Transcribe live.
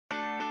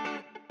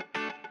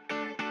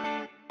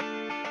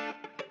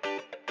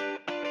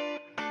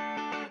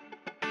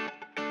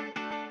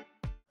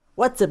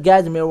What's up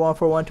guys, I'm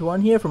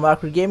Mirror14121 here from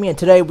Awkward Gaming, and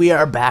today we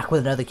are back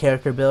with another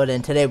character build,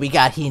 and today we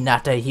got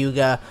Hinata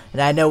Hyuga.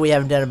 And I know we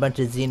haven't done a bunch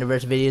of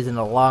XenoVerse videos in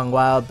a long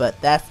while,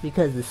 but that's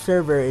because the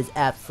server is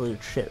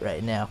absolute shit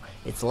right now.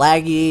 It's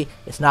laggy,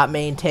 it's not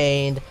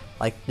maintained,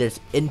 like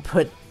there's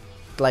input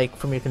like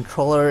from your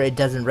controller, it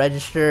doesn't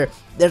register.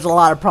 There's a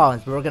lot of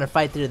problems, but we're gonna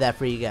fight through that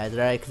for you guys,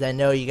 alright? Because I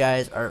know you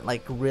guys are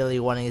like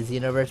really wanting a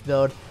XenoVerse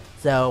build,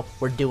 so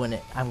we're doing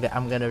it. I'm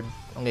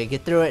gonna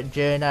get through it.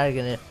 Jerry and I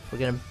are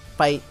gonna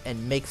fight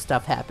and make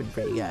stuff happen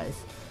for you guys.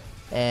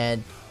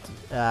 And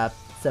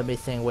somebody's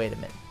saying wait a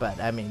minute, but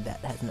I mean that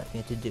has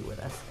nothing to do with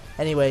us.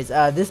 Anyways,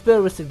 this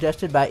build was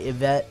suggested by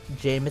Yvette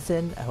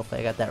Jameson.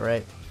 Hopefully I got that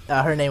right.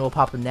 Her name will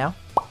pop up now.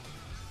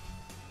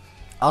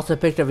 Also a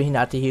picture of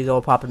Hinata Hyuga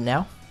will pop up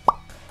now.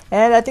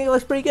 And I think it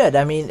looks pretty good.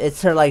 I mean,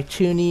 it's her like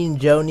Chunin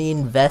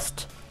Jonin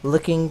vest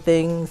looking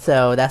thing,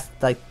 so that's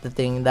like the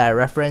thing that I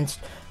referenced.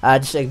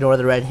 Just ignore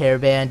the red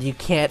hairband. You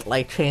can't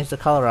like change the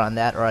color on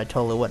that, or I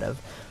totally would have.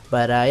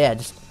 But yeah,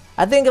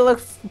 I think it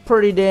looks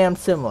pretty damn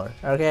similar.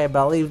 Okay, but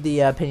I'll leave the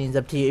opinions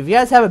up to you. If you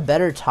guys have a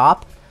better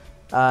top,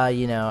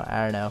 you know,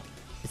 I don't know,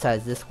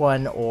 besides this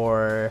one,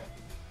 or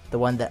the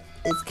one that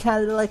is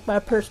kind of like my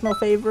personal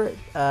favorite,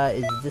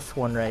 is this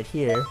one right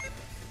here,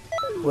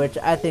 which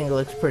I think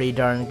looks pretty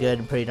darn good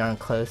and pretty darn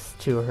close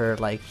to her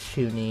like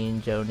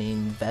Chunin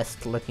Jonin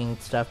vest looking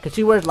stuff, because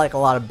she wears like a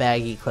lot of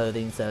baggy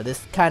clothing, so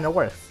this kind of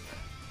works.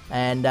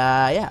 And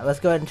yeah, let's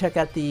go ahead and check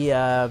out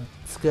the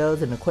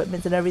skills and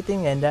equipment and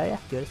everything, and yeah,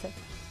 give it a sec.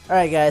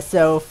 Alright guys,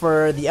 so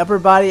for the upper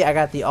body, I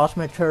got the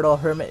Ultimate Turtle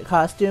Hermit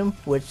costume,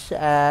 which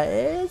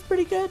is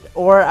pretty good.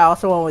 Or I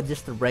also went with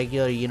just the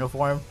regular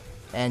uniform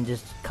and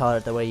just color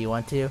it the way you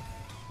want to.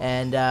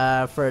 And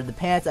for the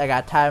pants, I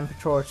got Time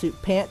Patrol Suit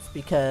pants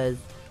because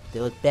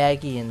they look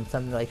baggy and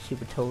something like she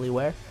would totally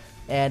wear.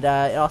 And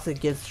it also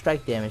gives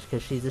strike damage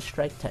because she's a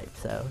strike type,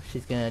 so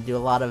she's gonna do a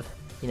lot of,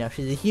 you know,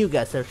 she's a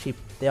Hyuga, so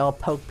they all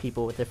poke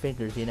people with their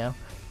fingers, you know,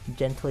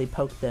 gently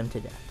poke them to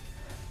death.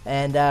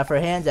 And for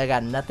hands, I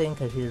got nothing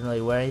because she doesn't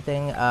really wear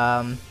anything.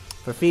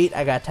 For feet,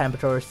 I got Time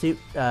Patrol Suit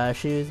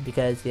shoes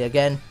because, yeah,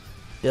 again,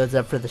 builds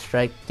up for the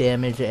strike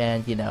damage,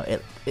 and you know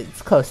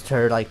it's close to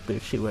her like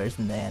boots she wears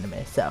in the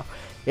anime. So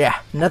yeah,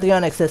 nothing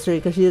on accessory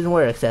because she doesn't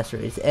wear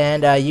accessories.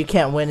 And you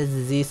can't win as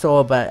a Z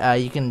Soul, but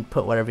you can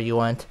put whatever you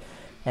want,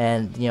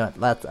 and you know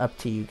that's up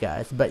to you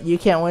guys. But you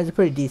can't win is a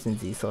pretty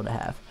decent Z Soul to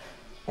have.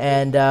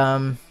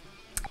 And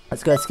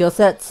let's go to skill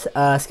sets.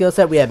 Skill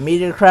set, we have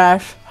Meteor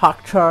Crash,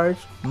 Hawk Charge,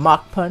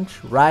 Mach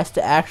Punch, Rise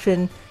to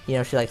Action. You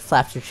know, she like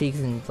slaps her cheeks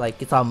and like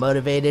gets all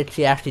motivated.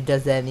 She actually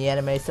does that in the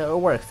anime, so it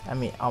works. I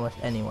mean, almost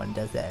anyone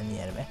does that in the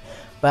anime.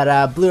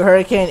 But Blue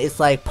Hurricane is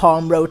like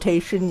palm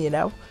rotation, you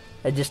know.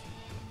 Just,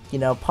 you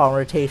know, palm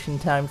rotation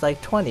times like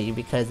 20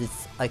 because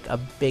it's like a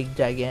big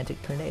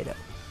gigantic tornado.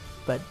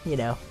 But, you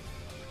know,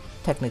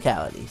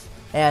 technicalities.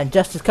 And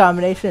Justice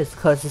Combination is the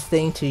closest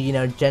thing to, you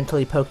know,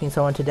 gently poking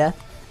someone to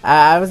death.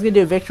 I was going to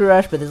do a Victory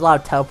Rush, but there's a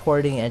lot of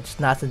teleporting, and it's just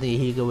not something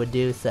Hyuga would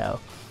do, so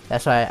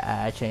that's why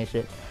I changed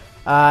it.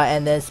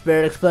 And then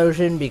Spirit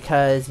Explosion,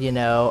 because, you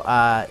know,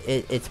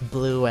 it's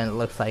blue and it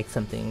looks like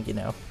something, you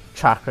know,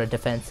 chakra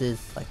defenses,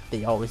 like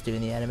they always do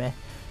in the anime.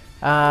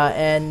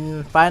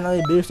 And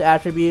finally, Boost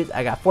Attributes.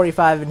 I got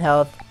 45 in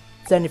health,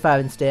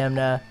 75 in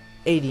stamina,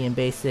 80 in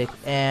basic,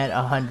 and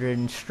 100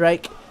 in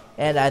strike.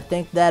 And I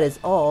think that is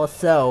all.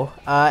 So,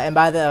 and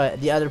by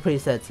the other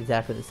presets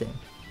exactly the same.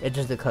 It's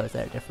just the colors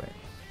that are different.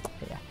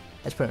 But yeah,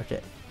 that's pretty much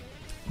it.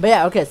 But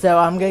yeah, okay, so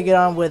I'm gonna get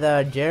on with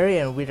Jerry,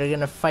 and we're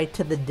gonna fight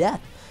to the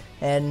death,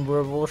 and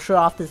we'll show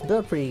off this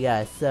build for you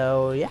guys.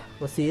 So yeah,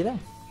 we'll see you then.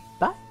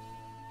 Bye.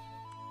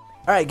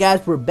 Alright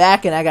guys, we're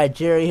back, and I got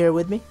Jerry here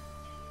with me.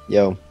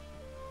 Yo.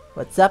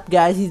 What's up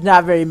guys? He's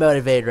not very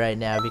motivated right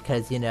now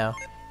because, you know,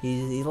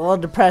 he's a little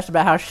depressed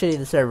about how shitty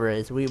the server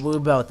is. We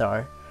both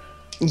are.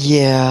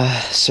 Yeah,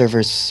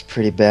 server's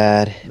pretty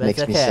bad. It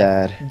makes me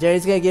sad.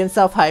 Jerry's gonna get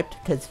himself hyped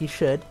because he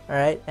should. All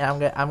right,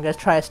 and I'm gonna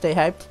try to stay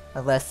hyped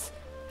unless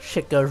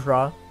shit goes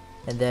wrong,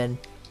 and then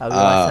I'll be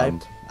less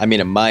hyped. I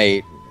mean, it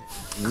might.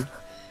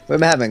 But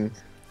I'm having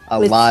a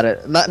lot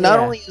of. Not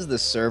only is the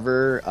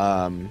server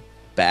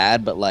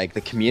bad, but like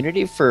the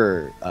community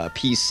for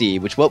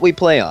PC, which what we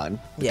play on,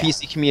 the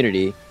PC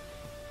community,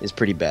 is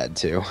pretty bad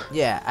too.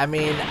 Yeah, I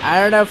mean, I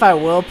don't know if I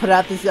will put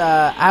out this.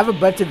 I have a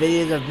bunch of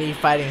videos of me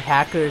fighting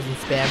hackers and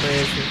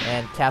spammers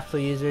and capsule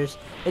users.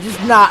 It's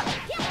just not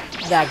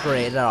that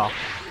great at all.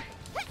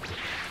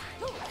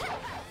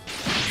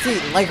 See,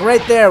 like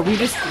right there, we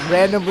just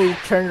randomly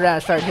turned around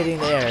and started hitting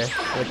the air,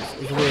 which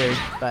is weird,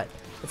 but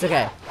it's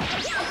okay.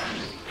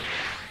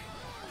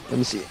 Let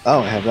me see.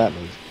 Oh, I have that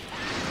move.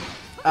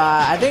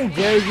 I think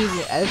Jerry's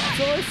using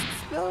Exorcist.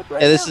 Right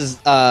this is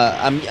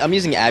I'm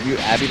using Abby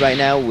right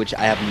now, which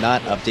I have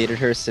not updated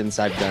her since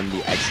I've done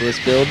the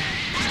Exilus build.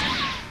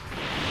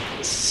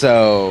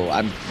 So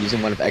I'm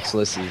using one of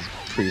Exilus's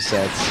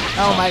presets.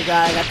 Oh my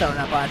god, I got thrown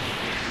up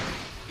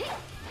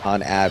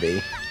on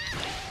Abby,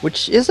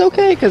 which is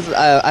okay because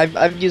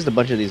I've used a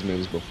bunch of these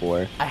moves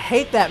before. I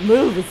hate that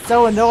move. It's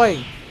so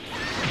annoying.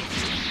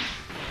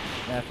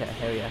 Okay,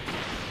 here we go.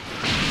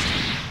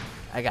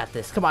 I got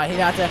this. Come on,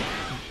 Hinata.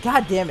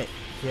 God damn it,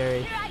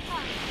 Jerry.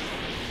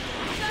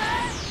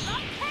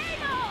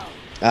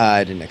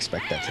 I didn't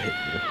expect that to hit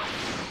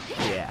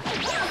you. Yeah.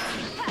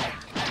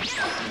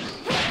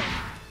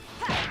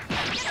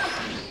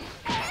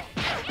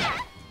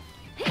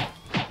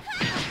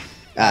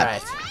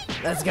 Alright.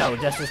 Let's go.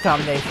 Justice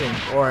combination.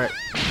 Or,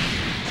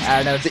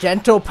 I don't know,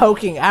 gentle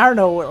poking. I don't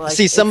know. Like,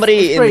 see,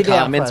 somebody in the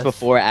comments close.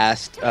 before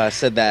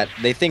said that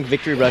they think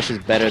Victory Rush is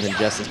better than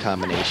Justice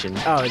Combination.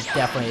 Oh, it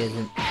definitely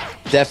isn't.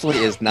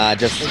 Definitely is not.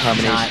 Justice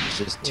Combination not. is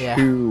just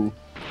too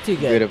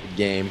good of a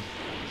game.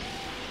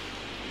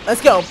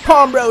 Let's go.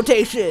 Palm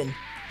rotation.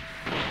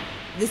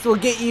 This will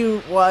get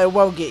you. Well, it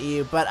won't get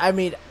you, but I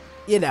mean,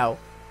 you know,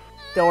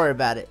 don't worry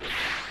about it.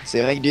 See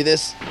if I can do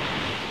this.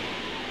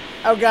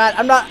 Oh god,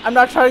 I'm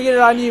not trying to get it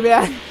on you,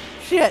 man.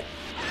 Shit.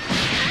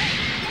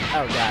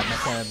 Oh god, my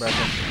camera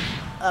broken.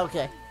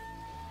 Okay.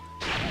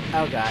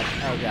 Oh god,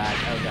 oh god,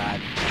 oh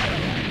god, oh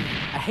god.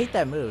 I hate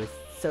that move.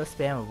 It's so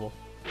spammable.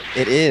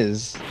 It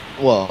is.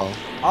 Well,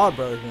 all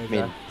bros moves. I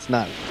mean, it's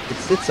not.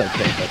 It's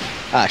okay,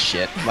 but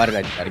shit. Why did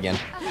I do that again?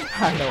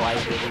 I don't know why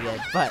you did it again,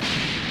 but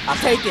I'll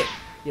take it.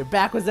 Your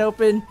back was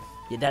open.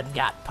 You done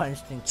got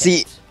punched and kicked.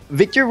 See,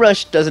 Victory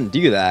Rush doesn't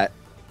do that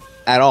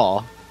at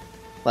all.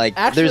 Like,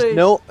 actually, there's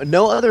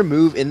no other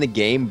move in the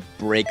game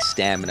breaks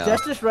stamina.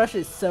 Justice Rush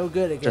is so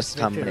good against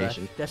Victory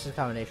Combination. Rush. Justice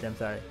Combination, I'm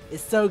sorry.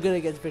 It's so good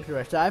against Victory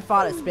Rush. So I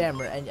fought a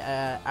spammer, and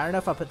I don't know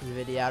if I'll put this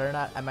video out or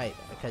not. I might,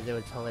 because it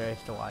was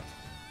hilarious to watch.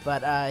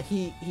 But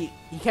he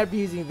kept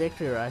using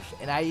Victory Rush,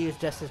 and I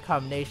used Justice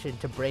Combination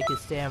to break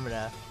his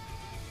stamina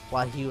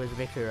while he was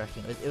Victory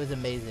Rushing. It was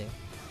amazing.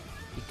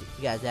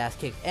 He got his ass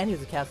kicked, and he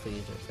was a capsule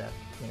user, so,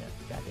 you know,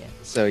 goddamn.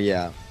 So,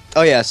 yeah.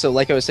 Oh, yeah, so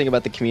like I was saying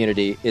about the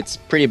community, it's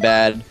pretty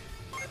bad.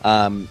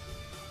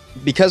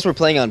 Because we're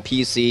playing on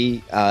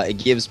PC, it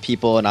gives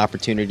people an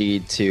opportunity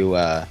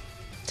to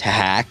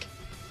hack,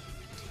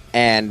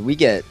 and we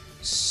get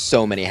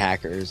so many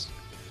hackers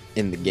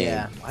in the game.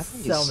 Yeah,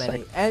 so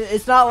many. And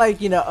it's not like,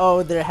 you know,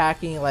 oh, they're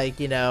hacking, like,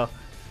 you know,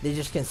 they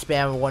just can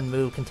spam one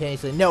move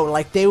continuously. No,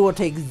 like, they will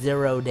take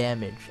 0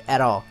 damage at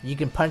all. You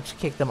can punch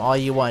kick them all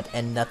you want,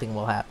 and nothing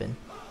will happen.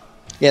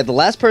 Yeah, the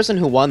last person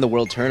who won the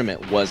world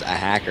tournament was a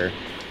hacker,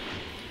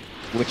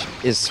 which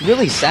is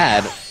really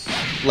sad.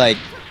 Like,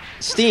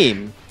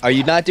 Steam, are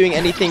you not doing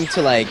anything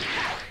to, like,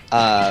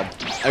 are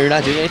you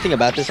not doing anything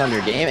about this on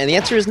your game? And the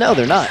answer is no,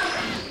 they're not.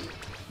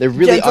 They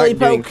really aren't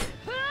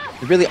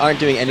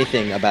doing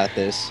anything about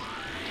this.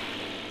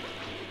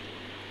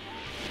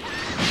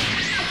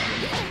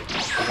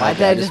 Why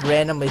did I just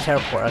randomly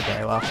teleport?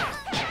 Okay, well,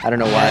 I don't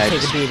know why I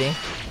take just a beating.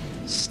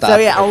 stopped. So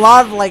yeah, a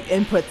lot of like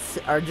inputs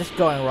are just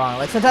going wrong.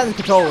 Like sometimes the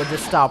controller will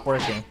just stop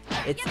working.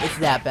 It's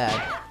that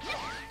bad.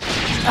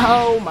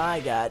 Oh my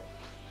god.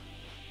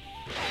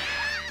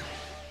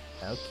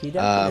 Okie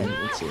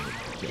dokie. Let's see if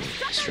I can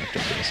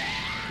destructive this.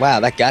 Wow,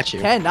 that got you.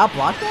 Can I not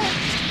block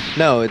that?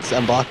 No, it's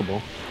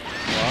unblockable.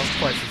 Well, of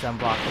course it's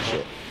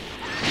unblockable.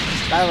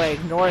 By the way,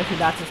 ignore if you're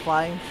not just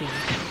flying. She's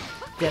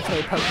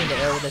gently poking the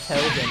air with her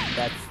toes, and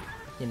that's,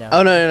 you know.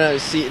 Oh, no.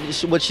 See,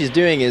 what she's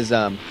doing is,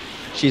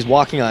 she's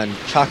walking on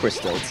chakra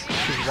stilts.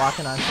 She's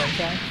walking on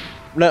sunshine?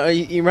 No,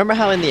 you remember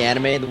how in the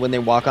anime, when they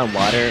walk on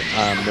water,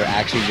 they're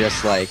actually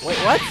just like... Wait,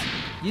 what?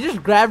 You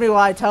just grabbed me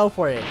while I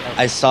teleported. Okay.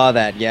 I saw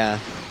that, yeah.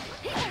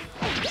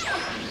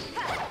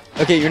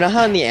 Okay, you know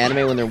how in the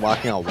anime when they're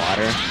walking on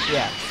water?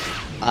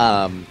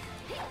 Yeah.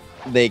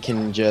 They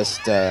can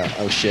just,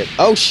 oh shit.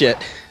 Oh shit!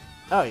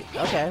 Oh,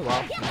 okay,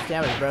 well, my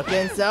stamina's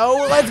broken,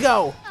 so let's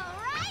go!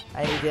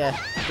 I need to get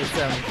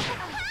some...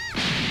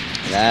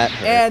 That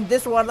hurt. And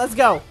this one, let's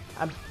go!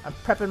 I'm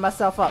prepping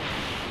myself up.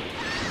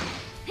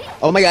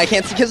 Oh my god, I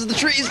can't see because of the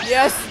trees!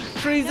 Yes!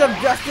 Trees of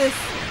justice!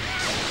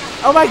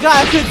 Oh my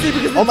god, I couldn't see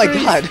because of the trees! Oh my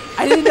god!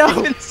 I didn't know! I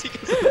couldn't see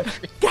because of the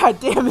trees. God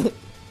damn it!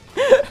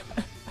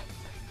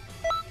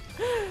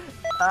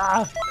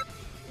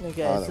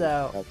 Okay, Oh,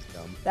 so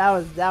dumb. that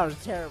was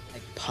terrible.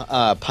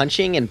 Like,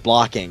 punching and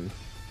blocking.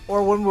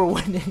 Or when we're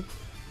winning,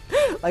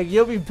 like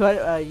you'll be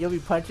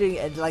punching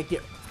and like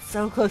you're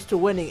so close to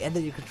winning, and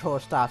then your controller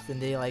stops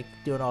and they like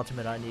do an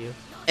ultimate on you.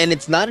 And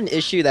it's not an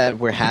issue that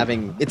we're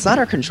having. It's not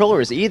our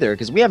controllers either,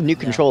 because we have new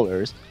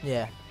controllers.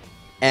 Yeah.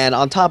 And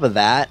on top of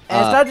that,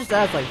 and it's not just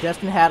us. Like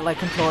Justin had like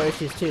controller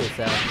issues too.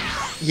 So.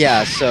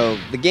 Yeah. So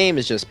the game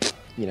is just,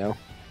 you know,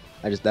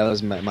 that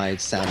was my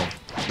sound of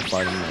the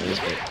farting noise,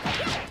 but.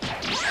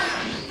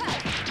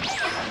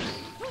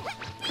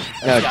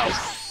 Let's go.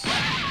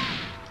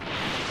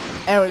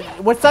 And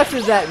what sucks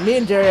is that me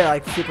and Jerry are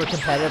like super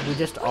competitive. We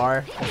just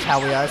are. That's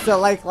how we are. So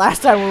like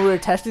last time when we were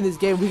testing this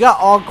game, we got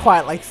all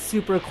quiet, like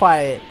super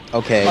quiet.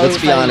 Okay,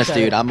 let's be honest,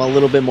 dude. I'm a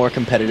little bit more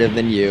competitive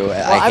than you.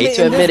 Well, I hate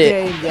to admit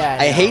it. Game, yeah,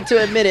 I hate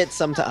to admit it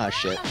sometimes. Oh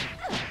shit.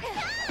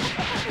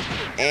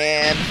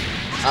 And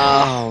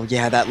oh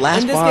yeah, that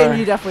last bar. In this game,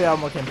 you definitely are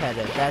more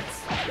competitive.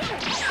 That's.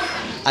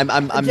 I'm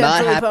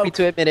not happy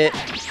to admit it,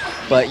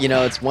 but you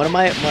know it's one of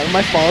my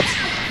faults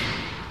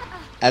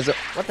as a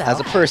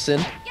person.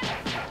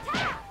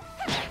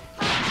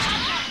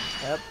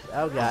 Yep.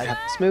 Oh god.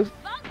 This move?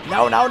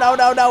 No.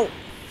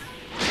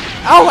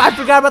 Oh, I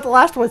forgot about the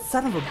last one.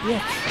 Son of a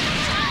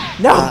bitch.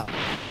 No.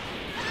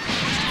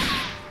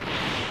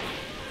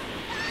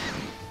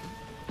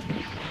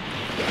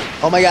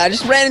 Oh my god, I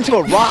just ran into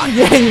a rock.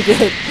 Yeah, you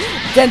did.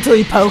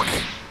 Gently poke.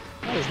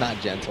 That was not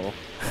gentle.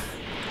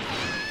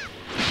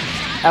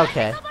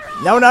 Okay.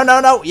 No, no, no,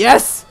 no.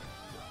 Yes.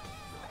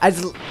 I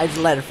just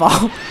let it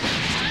fall.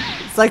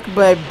 It's like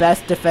my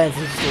best defense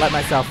is just let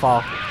myself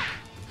fall.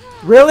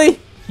 Really?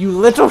 You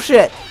little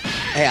shit.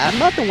 Hey, I'm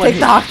not the one Take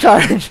the hawk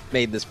charge.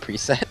 Made this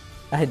preset.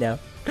 I know.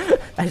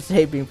 I just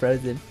hate being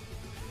frozen.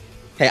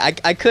 Hey,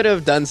 I could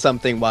have done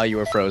something while you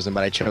were frozen,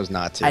 but I chose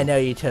not to. I know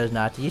you chose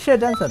not to. You should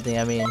have done something.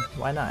 I mean,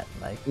 why not?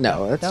 Like,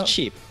 no, that's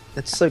cheap.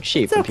 That's so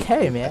cheap. It's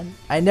okay, man.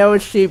 I know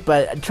it's cheap,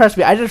 but trust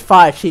me, I just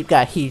fought a cheap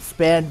guy. He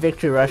spammed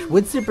Victory Rush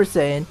with Super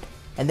Saiyan,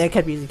 and then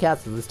kept using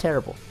castles. It was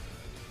terrible.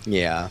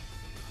 Yeah.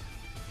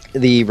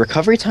 The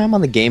recovery time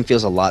on the game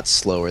feels a lot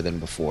slower than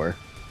before.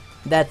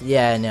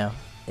 Yeah, I know.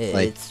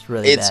 It's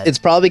really bad. It's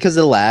probably because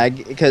of the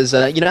lag. Because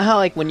you know how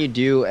like when you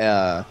do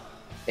a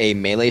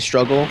melee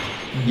struggle,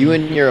 you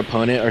and your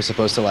opponent are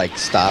supposed to like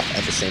stop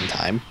at the same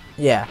time.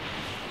 Yeah.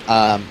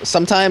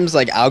 Sometimes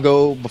like I'll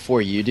go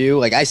before you do.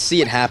 Like I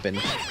see it happen,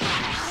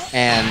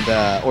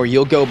 and or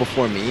you'll go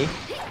before me,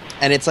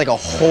 and it's like a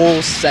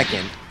whole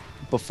second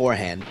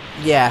beforehand.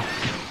 Yeah.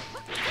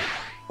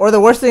 Or the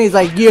worst thing is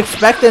like you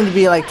expect them to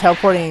be like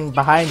teleporting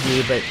behind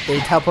you, but they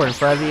teleport in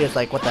front of you. It's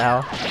like what the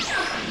hell?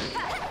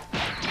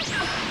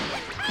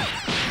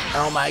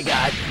 Oh my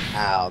god.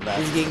 Ow, that's...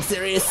 This is getting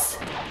serious.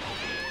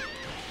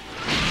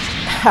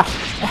 Ow.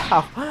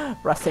 Ow.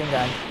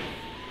 Rasengan.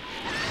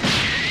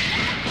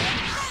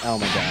 Oh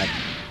my god.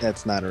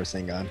 That's not a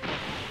Rasengan.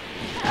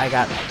 I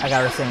got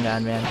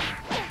Rasengan, man.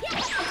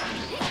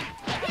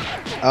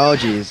 Oh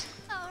jeez.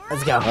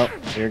 Let's go. Oh,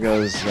 here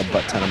goes a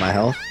butt ton of my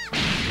health.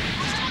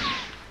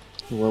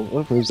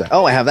 What move's that?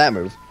 Oh, I have that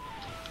move.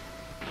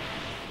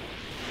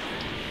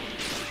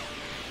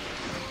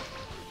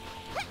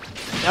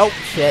 Nope,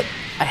 shit.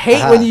 I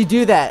hate when you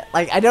do that.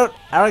 Like I don't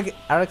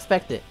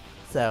expect it.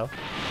 So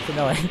it's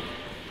annoying.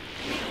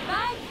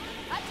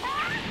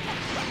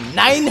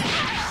 9.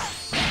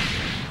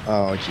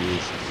 Oh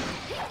jeez.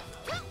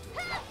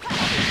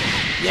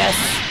 Yes.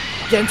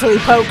 Gently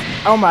poke.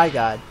 Oh my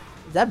god.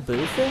 Is that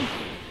boosting?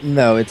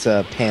 No, it's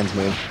a Pan's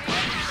move.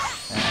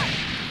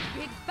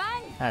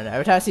 I don't know.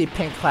 Every time I see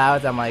pink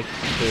clouds, I'm like,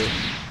 boo.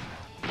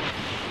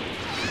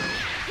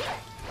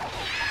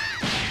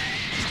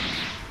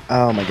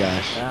 Oh my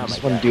gosh. I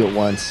just want to do it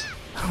once.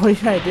 What are you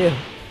trying to do?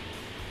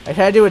 Are you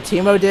trying to do what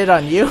Timo did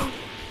on you?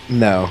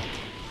 No.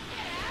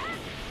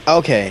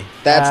 Okay,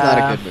 that's not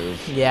a good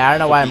move. Yeah, I don't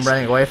know why I'm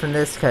running away from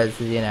this,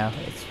 because, you know,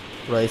 it's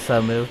a really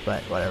slow move,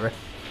 but whatever.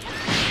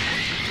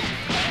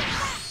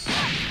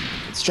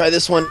 Let's try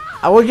this one.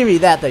 I will give you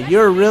that, though.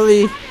 You're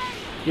really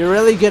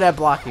good at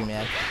blocking,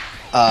 man.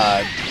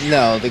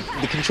 No, the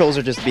controls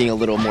are just being a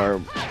little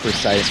more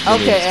precise for me.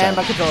 Okay, and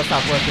my controller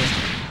stopped working.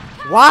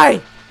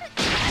 Why?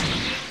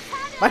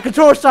 My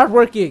controller stopped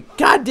working.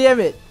 God damn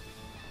it.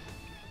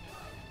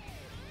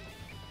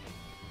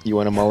 You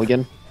want a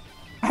mulligan?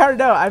 I don't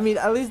know. I mean,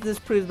 at least this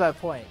proves my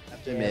point. I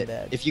have to admit,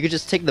 if you could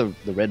just take the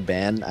red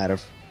band out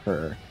of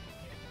her.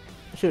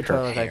 She would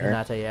totally look like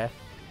Hinata, yeah.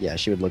 Yeah,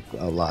 she would look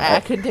a lot. I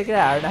couldn't take it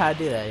out. I don't know how to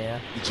do that, you know?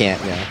 You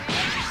can't,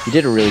 yeah. You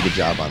did a really good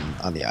job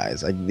on the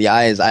eyes. Like, the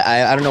eyes,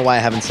 I don't know why I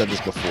haven't said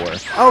this before.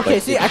 Okay,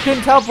 see, I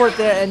couldn't teleport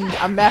there, and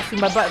I'm mashing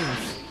my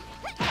buttons.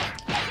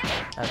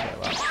 Okay,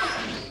 well.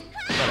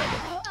 Whatever.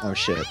 Oh,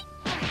 shit.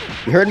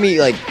 You heard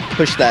me, like,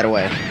 push that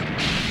away.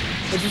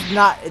 It's just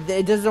not,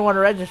 it doesn't want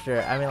to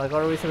register. I mean, like,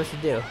 what are we supposed to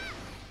do?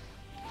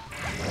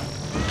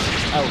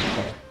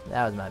 Okay,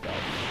 that was my bad.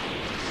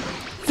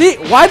 See,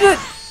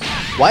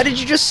 why did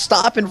you just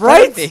stop in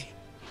front of me?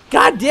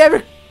 God damn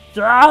it!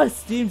 Ah,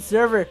 Steam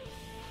server.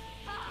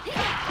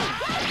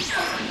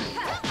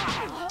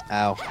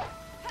 Ow.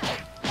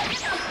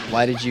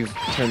 Why did you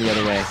turn the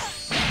other way?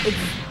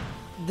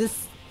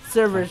 This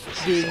server's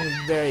being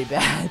very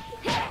bad.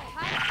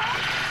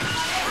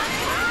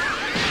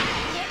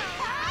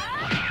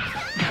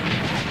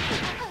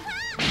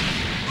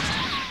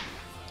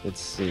 Let's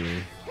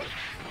see.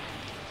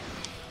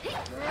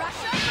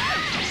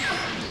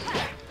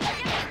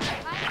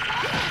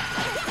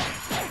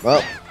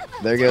 Well,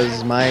 there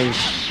goes my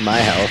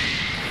health.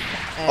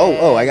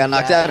 Oh, I got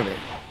knocked out of it.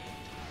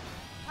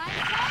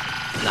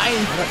 9.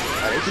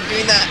 Why do I keep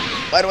doing that?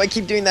 Why do I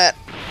keep doing that?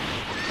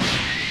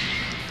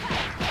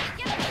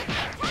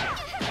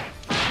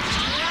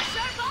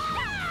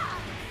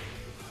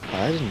 Oh,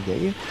 I didn't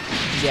get you?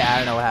 Yeah, I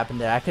don't know what happened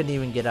there. I couldn't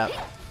even get up.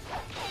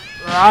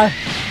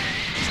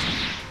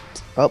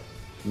 Oh,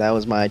 that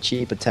was my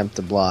cheap attempt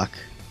to block.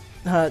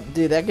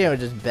 Dude, that game was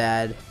just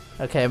bad.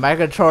 Okay, my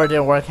controller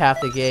didn't work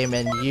half the game,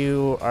 and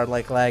you are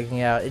like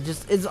lagging out.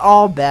 It's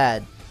all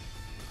bad.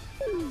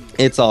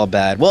 It's all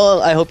bad.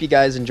 Well, I hope you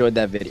guys enjoyed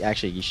that video.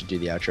 Actually, you should do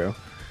the outro.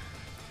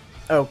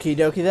 Okie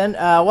dokie then.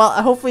 Well,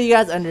 hopefully you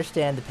guys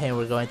understand the pain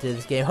we're going through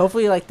this game.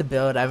 Hopefully you like the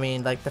build. I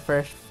mean, like the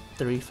first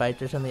 3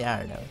 fights or something. I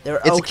don't know. They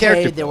were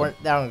okay. They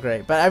weren't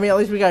great. But I mean, at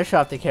least we gotta show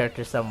off the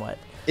character somewhat.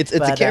 It's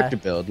a character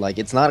build. Like,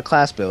 it's not a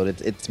class build.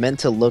 It's meant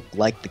to look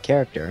like the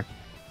character.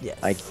 Yes.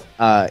 Like,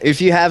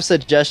 if you have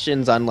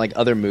suggestions on like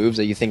other moves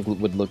that you think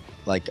would look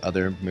like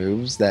other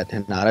moves that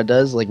Hinata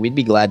does, like, we'd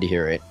be glad to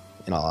hear it.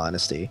 In all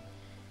honesty.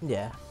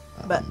 Yeah.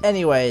 But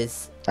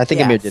anyways, I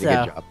think Amir did a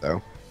good job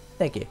though.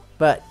 Thank you.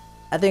 But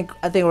I think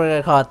we're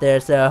gonna call it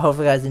there. So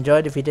hopefully you guys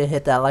enjoyed. If you did,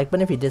 hit that like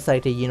button. If you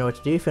disliked it, you know what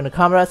to do. If you want to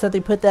comment on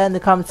something, put that in the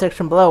comment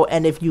section below.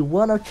 And if you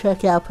want to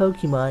check out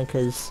Pokemon,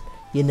 because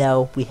you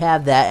know we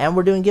have that, and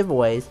we're doing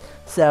giveaways,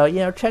 so you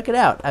know check it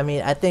out. I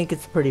mean, I think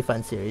it's a pretty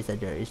fun series that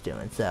Jerry's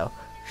doing. So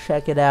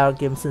check it out.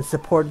 Give him some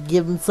support.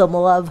 Give him some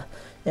love.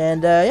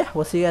 And yeah,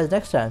 we'll see you guys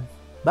next time.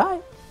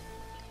 Bye.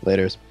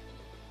 Laters.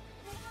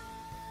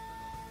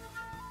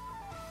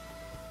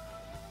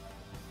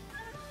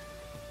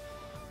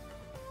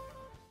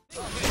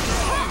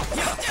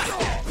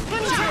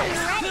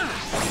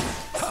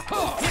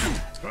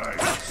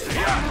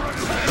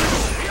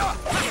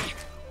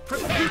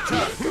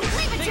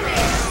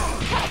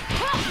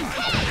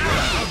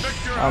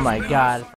 Oh my god.